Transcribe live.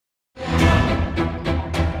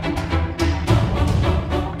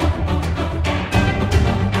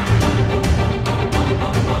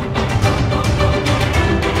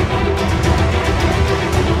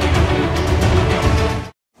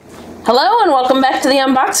Hello and welcome back to the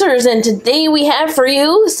Unboxers, and today we have for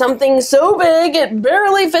you something so big it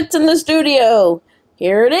barely fits in the studio.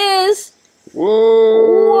 Here it is. Whoa!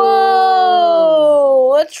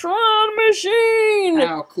 A Tron machine!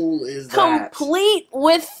 How cool is that? Complete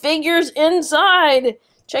with figures inside.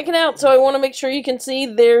 Check it out. So I want to make sure you can see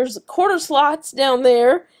there's quarter slots down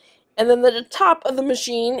there, and then at the top of the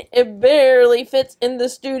machine, it barely fits in the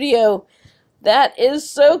studio. That is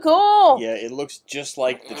so cool. Yeah, it looks just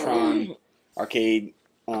like the Tron arcade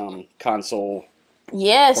console.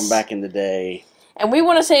 Yes. From back in the day. And we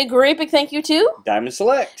want to say a great big thank you to Diamond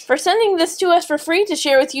Select for sending this to us for free to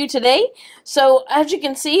share with you today. So as you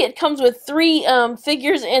can see, it comes with 3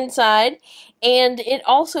 figures inside, and it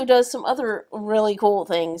also does some other really cool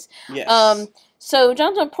things. Yes. So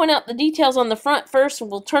John's going to point out the details on the front first,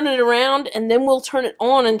 and we'll turn it around, and then we'll turn it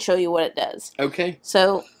on and show you what it does. Okay.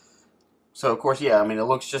 So of course, yeah, I mean, it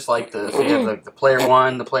looks just like the, so you have the player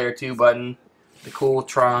 1, the player 2 button, the cool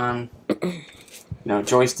Tron,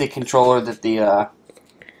 joystick controller that the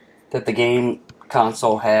game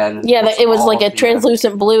console had. Yeah, it was like a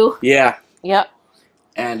translucent blue. Yeah. Yep.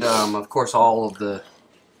 And, of course, all of the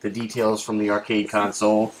details from the arcade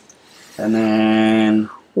console. And then...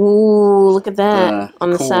 Ooh, look at that on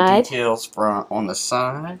the cool side. Details on the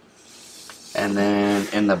side. And then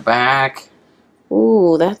in the back...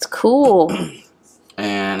 Ooh, that's cool.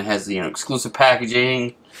 And it has the exclusive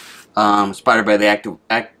packaging, inspired by the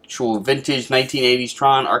actual vintage 1980s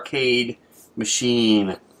Tron arcade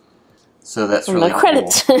machine. So that's really cool.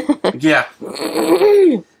 Credits. Yeah.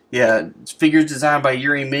 Yeah, figures designed by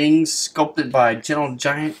Yuri Ming, sculpted by Gentle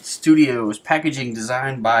Giant Studios, packaging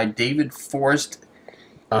designed by David Forrest,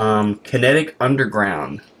 Kinetic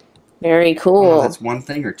Underground. Very cool. That's one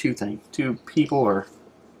thing or two things? Two people or...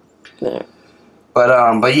 There.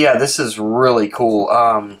 But yeah, this is really cool.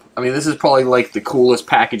 I mean, this is probably like the coolest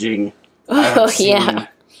packaging I've seen,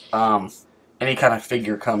 any kind of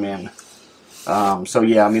figure come in. So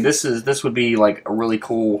yeah, I mean, this would be like a really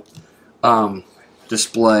cool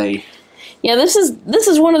display. Yeah, this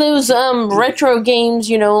is one of those retro games,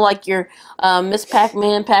 like your Miss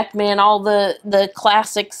Pac-Man, all the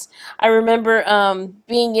classics. I remember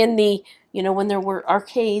being in the when there were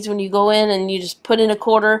arcades, when you go in and you just put in a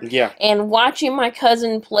quarter, yeah, and watching my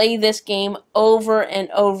cousin play this game over and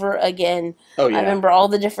over again. Oh yeah. I remember all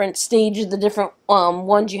the different stages, the different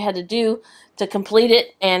ones you had to do to complete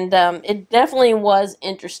it, and it definitely was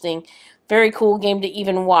interesting. Very cool game to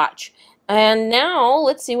even watch. And now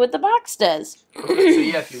let's see what the box does. So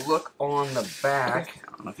yeah, if you look on the back,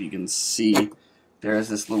 I don't know if you can see, there's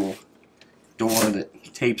this little door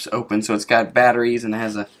that tapes open, so it's got batteries and it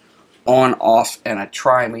has a on, off, and a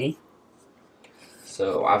try me.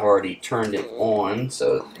 So I've already turned it on,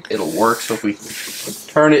 so it'll work. So if we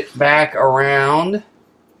turn it back around,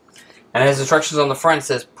 and it has instructions on the front. It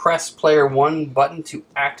says press player 1 button to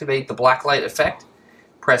activate the black light effect.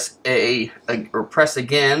 Press press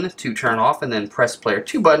again to turn off, and then press player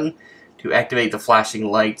 2 button to activate the flashing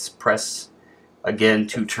lights. Press again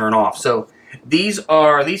to turn off. So these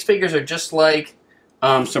figures are just like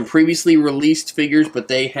some previously released figures, but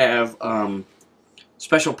they have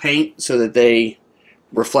special paint so that they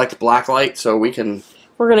reflect black light. So we're gonna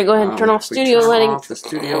go ahead and turn off studio lighting. Off the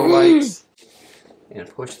studio lights and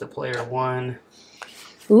push the player 1.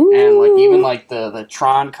 Ooh. And even the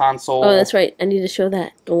Tron console. Oh, that's right. I need to show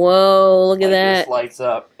that. Whoa, look at that. This lights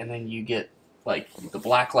up, and then you get the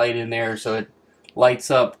black light in there, so it lights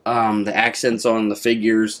up the accents on the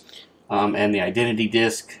figures and the identity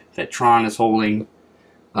disc that Tron is holding.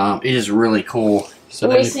 It is really cool. So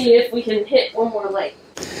let me see if we can hit one more light.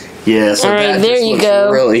 Yeah, so that there you go.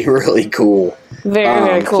 Really, really cool.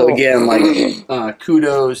 Very cool. So again,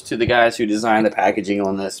 kudos to the guys who designed the packaging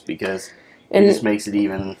on this, because it just makes it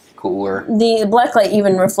even cooler. The black light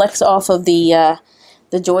even reflects off of the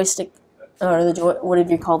joystick, or what did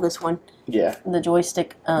you call this one? Yeah. The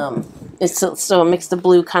joystick. So it makes the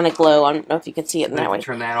blue kind of glow. I don't know if you can see it in that way.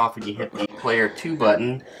 Turn that off and you hit the player 2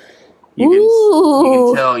 button. You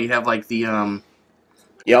can tell you have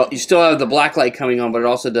you still have the black light coming on, but it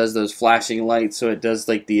also does those flashing lights, so it does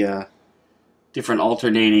the different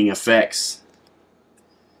alternating effects.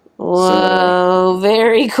 Whoa,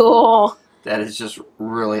 very cool. That is just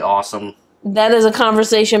really awesome. That is a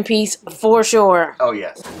conversation piece for sure. Oh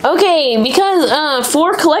yes. Okay, because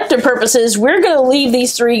for collector purposes, we're gonna leave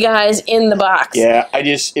these 3 guys in the box. Yeah,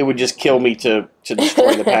 it would just kill me to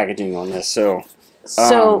destroy the packaging on this.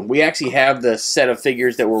 So we actually have the set of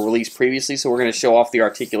figures that were released previously, so we're going to show off the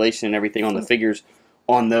articulation and everything on the figures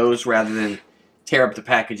on those rather than tear up the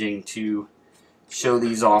packaging to show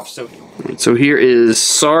these off. So here is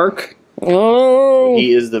Sark, Oh.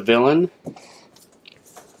 He is the villain.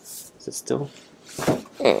 Is it still?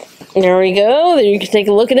 There we go. There you can take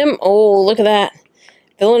a look at him. Oh, look at that.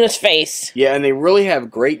 Villainous face. Yeah, and they really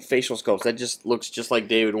have great facial sculpts. That just looks just like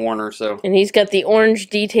David Warner, so. And he's got the orange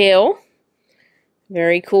detail.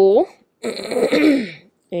 Very cool.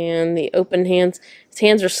 And the open hands. His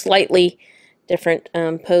hands are slightly different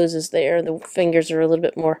poses there. The fingers are a little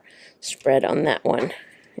bit more spread on that one.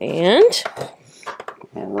 And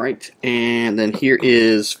alright, and then here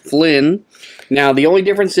is Flynn. Now, the only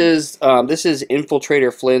difference is this is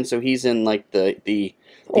Infiltrator Flynn, so he's in like the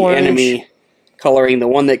enemy coloring. The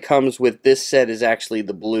one that comes with this set is actually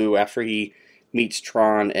the blue after he meets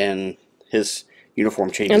Tron and his uniform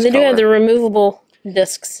changes And they color. do have the removable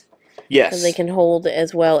discs. Yes. That they can hold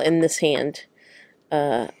as well in this hand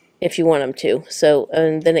if you want them to. So,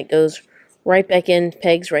 and then it goes right back in,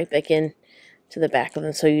 pegs right back in to the back of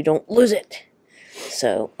them so you don't lose it.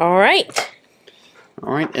 So, alright.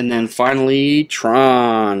 Alright, and then finally,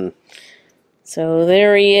 Tron. So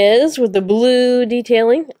there he is with the blue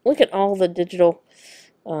detailing. Look at all the digital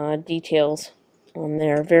details on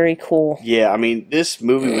there. Very cool. Yeah, I mean, this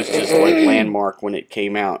movie was just like landmark when it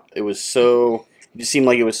came out. It was so... It just seemed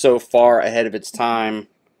like it was so far ahead of its time.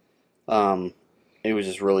 It was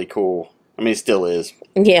just really cool. I mean, it still is.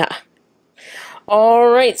 Yeah.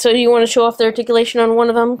 Alright, so you want to show off the articulation on one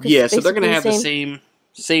of them? Yeah, so they're going to have the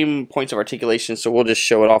same points of articulation, so we'll just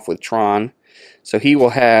show it off with Tron. So he will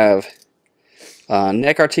have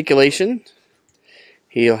neck articulation.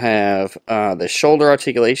 He'll have the shoulder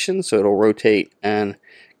articulation, so it'll rotate and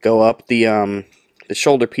go up. The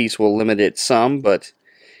shoulder piece will limit it some, but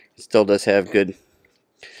it still does have good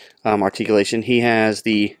articulation. He has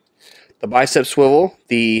the bicep swivel,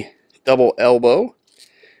 the double elbow,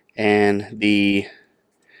 and the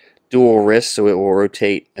dual wrist, so it will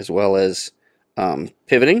rotate as well as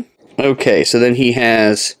pivoting. Okay, so then he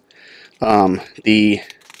has the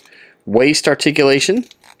waist articulation.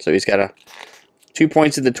 So he's got 2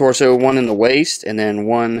 points in the torso, one in the waist, and then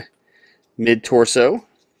one mid-torso.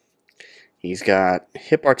 He's got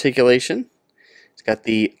hip articulation. He's got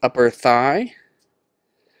the upper thigh,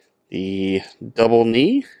 the double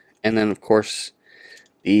knee, and then, of course,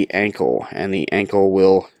 the ankle. And the ankle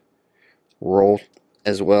will roll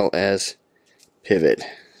as well as pivot.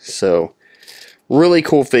 So, really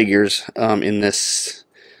cool figures in this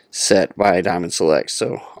set by Diamond Select.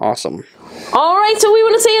 So, awesome. Alright, so we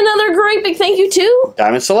want to say another great big thank you to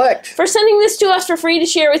Diamond Select for sending this to us for free to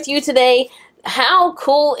share with you today. How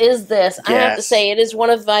cool is this? Yes. I have to say, it is one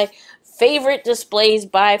of my favorite displays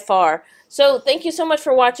by far. So thank you so much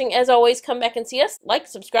for watching. As always, come back and see us, like,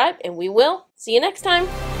 subscribe, and we will see you next time.